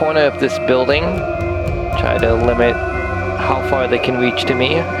to the corner of this building. Try to limit how far they can reach to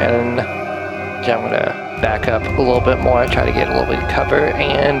me, and I'm gonna back up a little bit more, try to get a little bit of cover,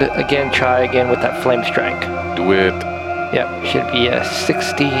 and try again with that flame strike. Do it. Yep, should be a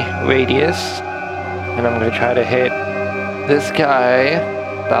 60 radius, and I'm gonna try to hit this guy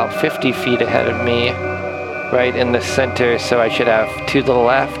about 50 feet ahead of me, right in the center, so I should have 2 to the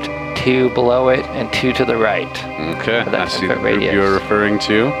left, 2 below it, and 2 to the right. Okay, I see the group radius you're referring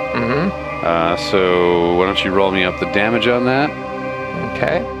to. Mm-hmm. So why don't you roll me up the damage on that?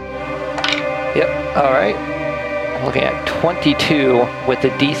 Okay. Yep, alright. I'm looking at 22 with a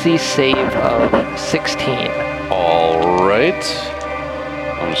DC save of 16. All right.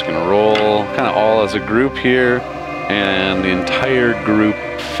 I'm just going to roll kind of all as a group here, and the entire group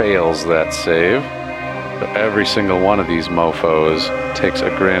fails that save. So every single one of these mofos takes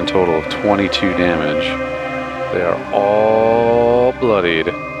a grand total of 22 damage. They are all bloodied.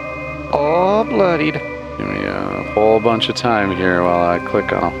 All bloodied. Give me a whole bunch of time here while I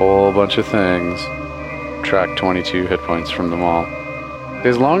click on a whole bunch of things. Track 22 hit points from them all.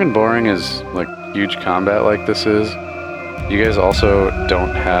 As long and boring as like huge combat like this is, you guys also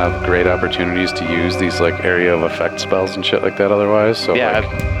don't have great opportunities to use these like area of effect spells and shit like that otherwise. So Yeah, like,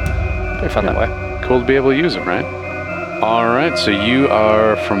 pretty fun that way. cool to be able to use them, right? Alright, so you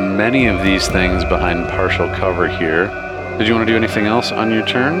are from many of these things behind partial cover here. Did you want to do anything else on your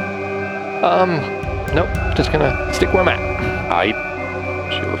turn? Nope. Just gonna stick where I'm at. Aight.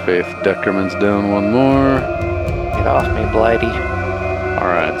 Shield of Faith decrements down one more. Get off me, Blighty.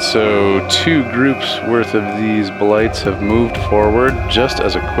 Alright, so 2 groups worth of these blights have moved forward. Just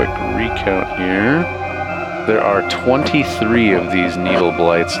as a quick recount here, there are 23 of these needle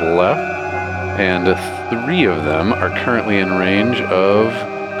blights left, and 3 of them are currently in range of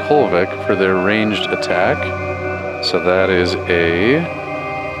Kolvik for their ranged attack. So that is a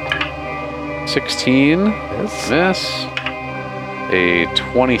 16, miss, a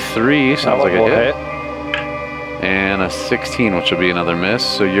 23, sounds like a hit, and a 16, which will be another miss.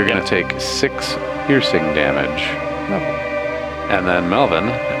 So you're going to take 6 piercing damage. And then Melvin,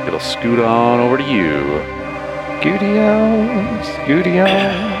 it'll scoot on over to you. Scooty-o.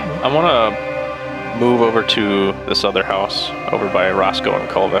 I want to move over to this other house over by Roscoe and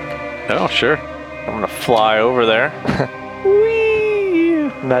Kolvik. Oh, sure. I'm going to fly over there.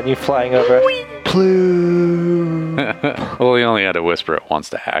 Imagine you flying over. Plume. Well, he only had to whisper it once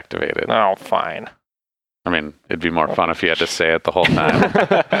to activate it. Oh, fine. I mean, it'd be more fun if you had to say it the whole time.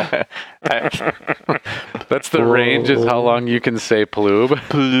 That's the range, is how long you can say ploob.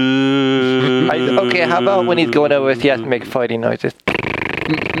 Okay, how about when he's going over with you have to make fighting noises?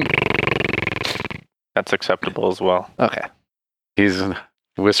 That's acceptable as well. Okay. He's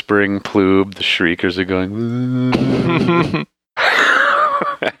whispering ploob. The shriekers are going.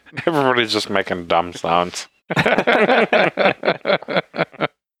 Everybody's just making dumb sounds.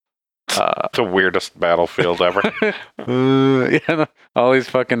 The weirdest battlefield ever. Yeah, all these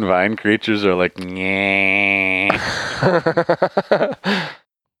fucking vine creatures are like, "Nyeh."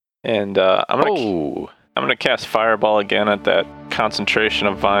 And I'm gonna cast Fireball again at that concentration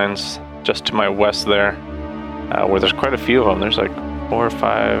of vines just to my west there, where there's quite a few of them. There's like 4,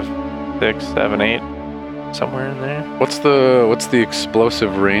 5, 6, 7, 8, somewhere in there. What's the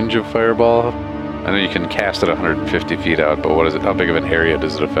explosive range of Fireball? I know you can cast it 150 feet out, but what is it? How big of an area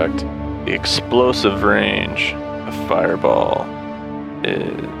does it affect? The explosive range of Fireball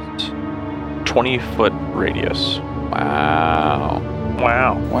is 20-foot radius. Wow.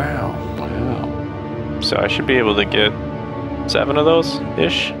 Wow. So I should be able to get 7 of those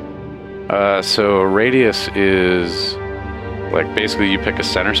ish. So radius is like basically you pick a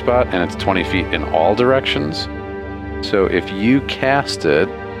center spot and it's 20 feet in all directions. So if you cast it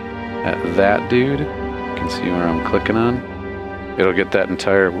at that dude, you can see where I'm clicking on. It'll get that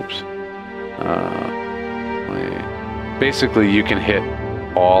entire. Whoops. Basically, you can hit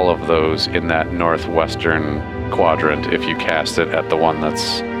all of those in that northwestern quadrant if you cast it at the one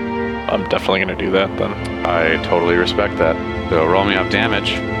that's. I'm definitely gonna do that then. I totally respect that. So roll me up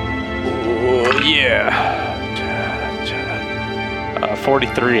damage. Oh yeah.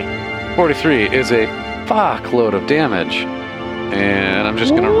 43. 43 is a fuckload of damage. And I'm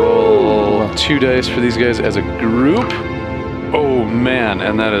just going to roll 2 dice for these guys as a group. Oh, man.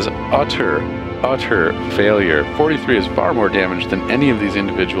 And that is utter failure. 43 is far more damage than any of these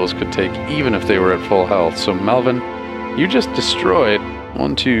individuals could take, even if they were at full health. So, Melvin, you just destroyed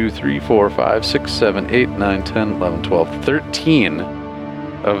 1, 2, 3, 4, 5, 6, 7, 8, 9, 10, 11, 12, 13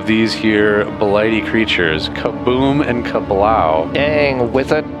 of these here blighty creatures. Kaboom and kablow. Dang,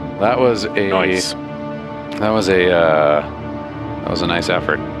 wizard. That was a... Nice. That was a nice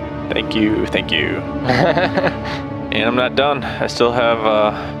effort. Thank you. And I'm not done. I still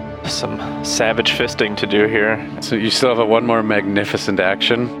have some savage fisting to do here. So you still have one more magnificent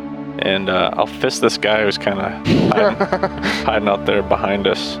action? And I'll fist this guy who's kind of hiding out there behind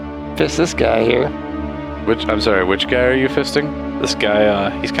us. Fist this guy here. Which guy are you fisting? This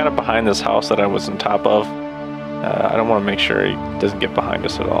guy, he's kind of behind this house that I was on top of. I don't want to make sure he doesn't get behind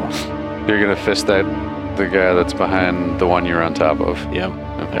us at all. You're going to fist the guy that's behind the one you're on top of? Yep.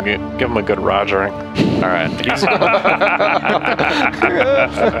 Okay. Give him a good rogering. All right.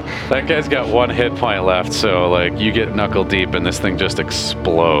 That guy's got 1 hit point left, so like you get knuckle deep and this thing just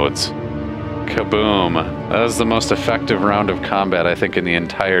explodes. Kaboom. That was the most effective round of combat, I think, in the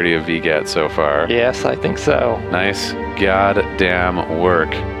entirety of VGAT so far. Yes, I think so. Nice goddamn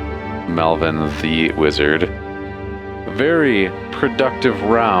work. Melvin the Wizard. Very productive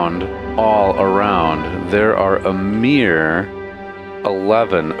round all around. There are a mere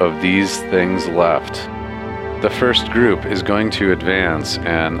 11 of these things left. The first group is going to advance,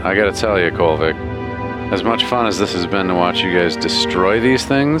 and I gotta tell you, Kolvik, as much fun as this has been to watch you guys destroy these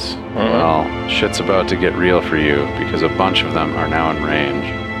things, well, shit's about to get real for you, because a bunch of them are now in range.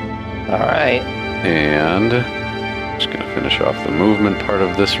 Alright. And just gonna finish off the movement part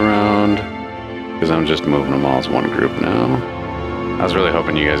of this round, because I'm just moving them all as one group now. I was really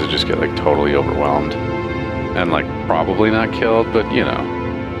hoping you guys would just get like totally overwhelmed. And like probably not killed, but you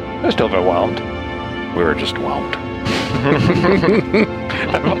know. Just overwhelmed. We were just whelmed.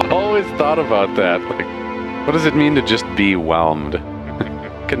 I've always thought about that. Like, what does it mean to just be whelmed?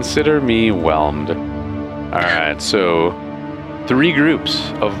 Consider me whelmed. Alright, so 3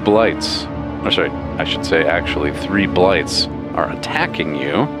 groups of blights. Or sorry, I should say actually 3 blights are attacking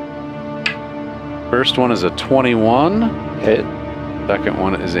you. First one is a 21. Hit. Second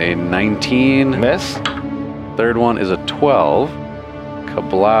one is a 19. Miss. Third one is a 12.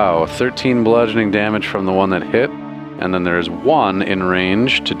 Kablow. 13 bludgeoning damage from the one that hit. And then there's 1 in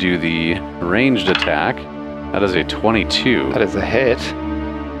range to do the ranged attack. That is a 22. That is a hit.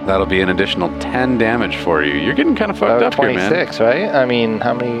 That'll be an additional 10 damage for you. You're getting kind of fucked up here, man. 26, right? I mean,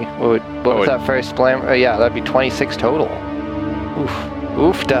 how many? What was that first blam? Yeah, that'd be 26 total. Oof.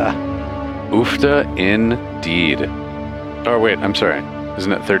 Oofda. Oofda indeed. Oh, wait, I'm sorry.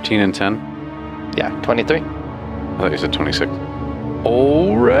 Isn't it 13 and 10? Yeah, 23. I thought you said 26.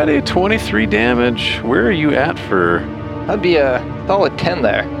 Already 23 damage. Where are you at for? That'd be a solid 10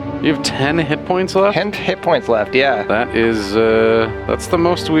 there. You have 10 hit points left? 10 hit points left, yeah. That is, that's the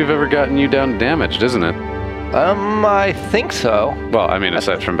most we've ever gotten you down damaged, isn't it? I think so. Well, I mean,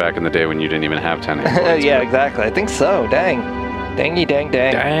 aside from back in the day when you didn't even have 10 hit points. Yeah, exactly. I think so. Dang. Dangy dang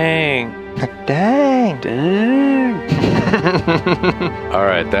dang. Dang. Dang. Dang. All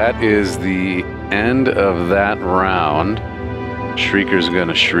right, that is the end of that round. Shrieker's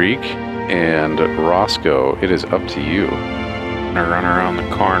gonna shriek, and Roscoe, it is up to you. I'm gonna run around the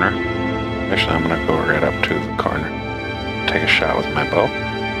corner. Actually, I'm gonna go right up to the corner. Take a shot with my bow.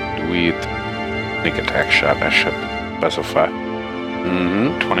 Sweet. Sneak attack shot, I should specify.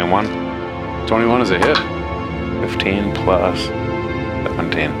 21. 21 is a hit. 15 plus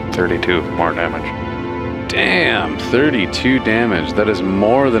 17. 32 more damage. Damn, 32 damage. That is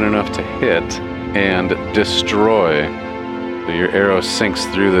more than enough to hit and destroy. So your arrow sinks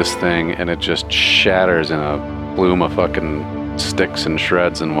through this thing and it just shatters in a plume of fucking sticks and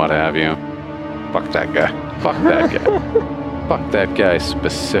shreds and what have you. Fuck that guy. Fuck that guy. Fuck that guy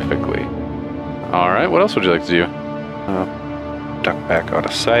specifically. Alright, what else would you like to do? Duck back out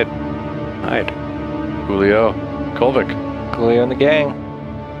of sight. Hide. Julio. Kolvik. Coolio and the gang.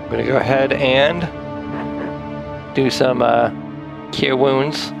 I'm gonna go ahead and do some cure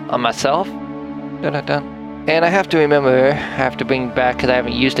wounds on myself. Dun-dun-dun. And I have to remember, I have to bring back, because I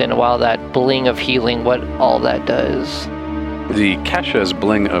haven't used it in a while, that bling of healing, what all that does. The Kesha's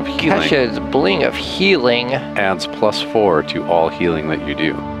Bling of Healing Kesha's bling of healing. adds +4 to all healing that you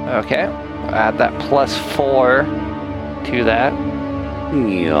do. Okay. Add that +4 to that.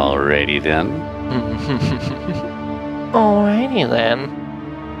 Alrighty then. Alrighty then.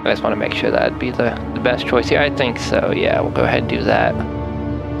 I just want to make sure that'd be the best choice here. I think so, yeah. We'll go ahead and do that.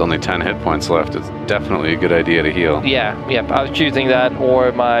 With only 10 hit points left. It's definitely a good idea to heal. Yeah. I was choosing that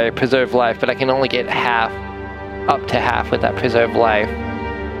or my preserve life, but I can only get half, up to half with that preserve life,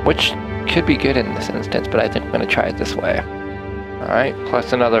 which could be good in this instance, but I think I'm going to try it this way. Alright,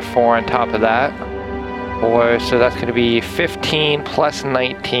 plus another 4 on top of that. So that's going to be 15 plus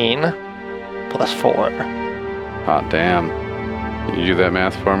 19 plus 4. Hot damn. Can you do that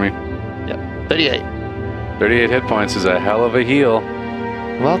math for me? Yep, 38. 38 hit points is a hell of a heal.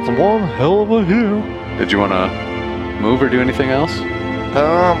 Well, that's one hell of a heal. Did you want to move or do anything else?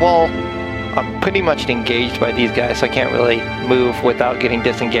 Well, I'm pretty much engaged by these guys, so I can't really move without getting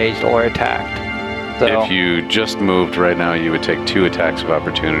disengaged or attacked. So, If you just moved right now, you would take 2 attacks of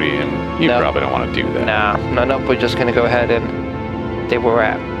opportunity, and you No. probably don't want to do that. no, we're just gonna go ahead and stay where we're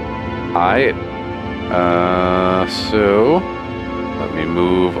at. Alright. So let me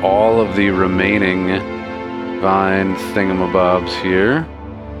move all of the remaining vine thingamabobs here.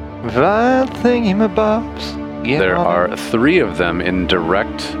 Vine thingamabobs. Yeah. There are 3 of them in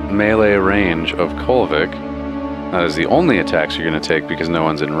direct melee range of Kolvik. That is the only attacks you're going to take because no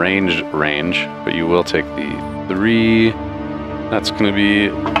one's in range, but you will take the 3. That's going to be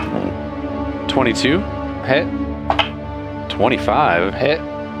 22, Hit, 25, hit,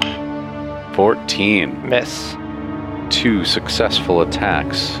 14. miss. 2 successful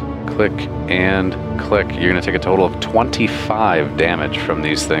attacks. click, and click. You're going to take a total of 25 damage from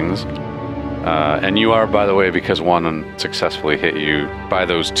these things. And you are, by the way, because one successfully hit you, by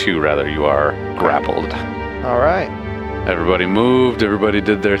those two, rather, you are grappled. All right. Everybody moved. Everybody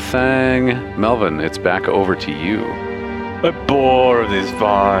did their thing. Melvin, it's back over to you. I'm bored of these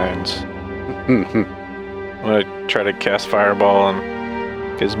vines. I'm going to try to cast Fireball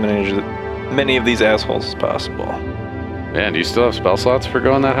and get as many of these assholes as possible. Man, do you still have spell slots for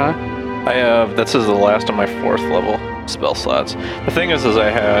going that high? I have. This is the last of my 4th level spell slots. The thing is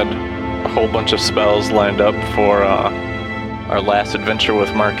I had a whole bunch of spells lined up for our last adventure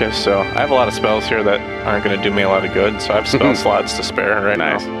with Marcus, so I have a lot of spells here that aren't going to do me a lot of good, so I have spell slots to spare right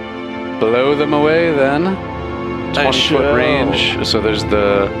now. Blow them away then. 20-foot range. So there's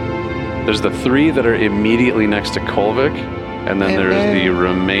the 3 that are immediately next to Kolvik, and then there's the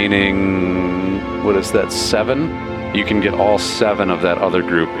remaining, what is that, 7? You can get all 7 of that other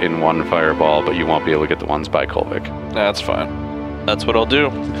group in one fireball, but you won't be able to get the ones by Kolvik. That's fine. That's what I'll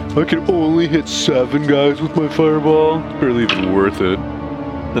do. I can only hit 7 guys with my fireball. Barely even worth it.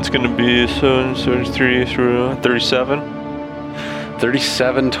 That's going to be 73 through 37.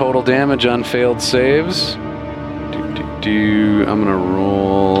 37 total damage on failed saves. I'm going to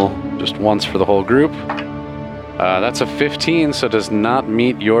roll just once for the whole group. That's a 15, so does not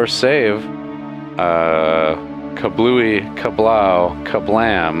meet your save. Kablooey, kablow,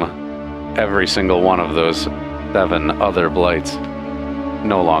 kablam. Every single one of those 7 other blights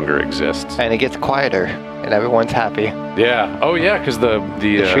no longer exists. And it gets quieter, and everyone's happy. Yeah. Oh, yeah, because the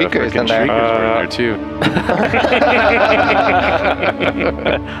Shrieker's in there. Shrieker's are in there, too.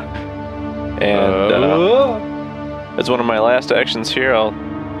 And as one of my last actions here, I'll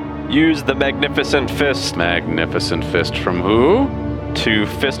use the Magnificent Fist. Magnificent Fist from who? To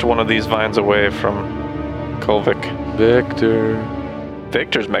fist one of these vines away from Kolvik.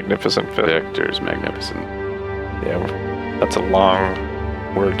 Victor's Magnificent Fist. Victor's Magnificent. Yeah, that's a long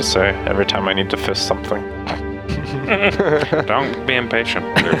word to say every time I need to fist something. Don't be impatient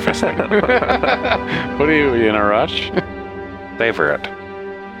with your fisting. What are you, in a rush? Savor it.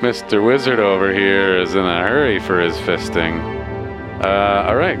 Mr. Wizard over here is in a hurry for his fisting.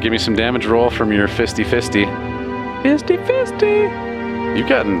 All right, give me some damage roll from your fisty. Fisty. You've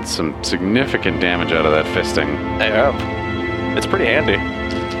gotten some significant damage out of that fisting. I have. It's pretty handy.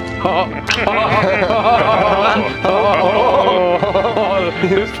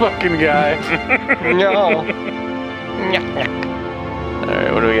 This fucking guy. No.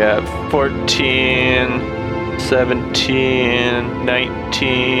 Alright, what do we got? 14, 17,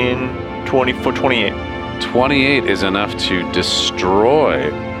 19, 24, 28. 28 is enough to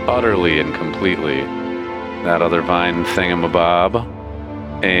destroy utterly and completely that other vine thingamabob.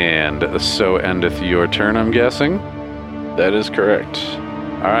 And so endeth your turn, I'm guessing? That is correct.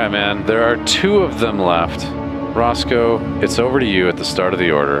 Alright, man. There are 2 of them left. Roscoe, it's over to you at the start of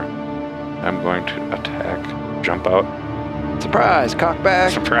the order. I'm going to attack. Jump out. Surprise,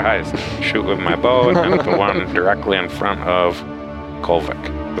 cockback. Surprise. Shoot with my bow and hit the one directly in front of Kolvik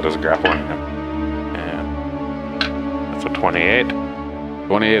that is grappling him. And that's a 28.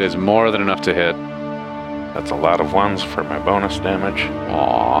 28 is more than enough to hit. That's a lot of ones for my bonus damage.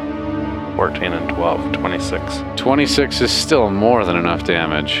 Aww. 14 and 12, 26. 26 is still more than enough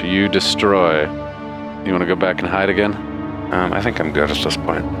damage. You destroy. You want to go back and hide again? I think I'm good at this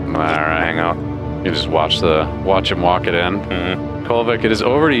point. Alright. Hang out. You just watch him walk it in. Mm-hmm. Kolvik, it is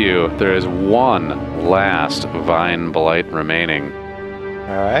over to you. There is one last Vine Blight remaining.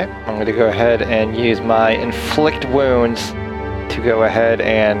 Alright, I'm going to go ahead and use my Inflict Wounds to go ahead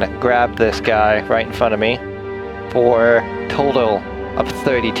and grab this guy right in front of me for a total of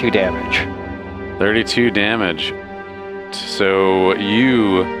 32 damage. 32 damage. So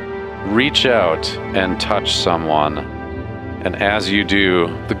you reach out and touch someone, and as you do,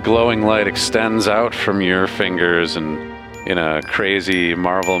 the glowing light extends out from your fingers, and in a crazy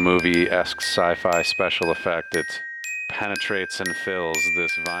Marvel movie-esque sci-fi special effect, it penetrates and fills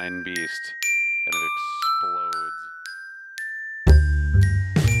this vine beast, and it explodes.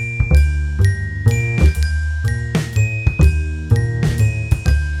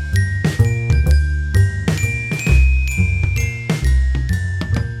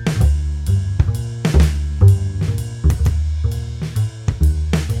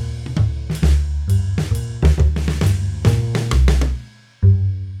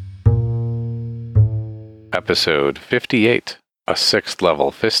 Episode 58, A 6th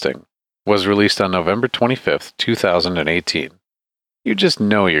Level Fisting, was released on November 25th, 2018. You just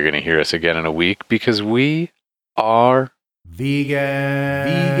know you're going to hear us again in a week because we are vegan.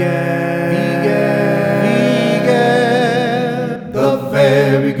 The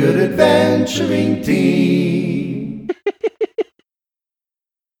very very good adventuring team.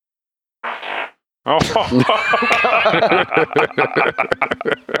 Oh.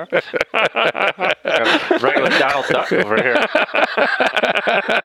 Regular Donald Duck over here.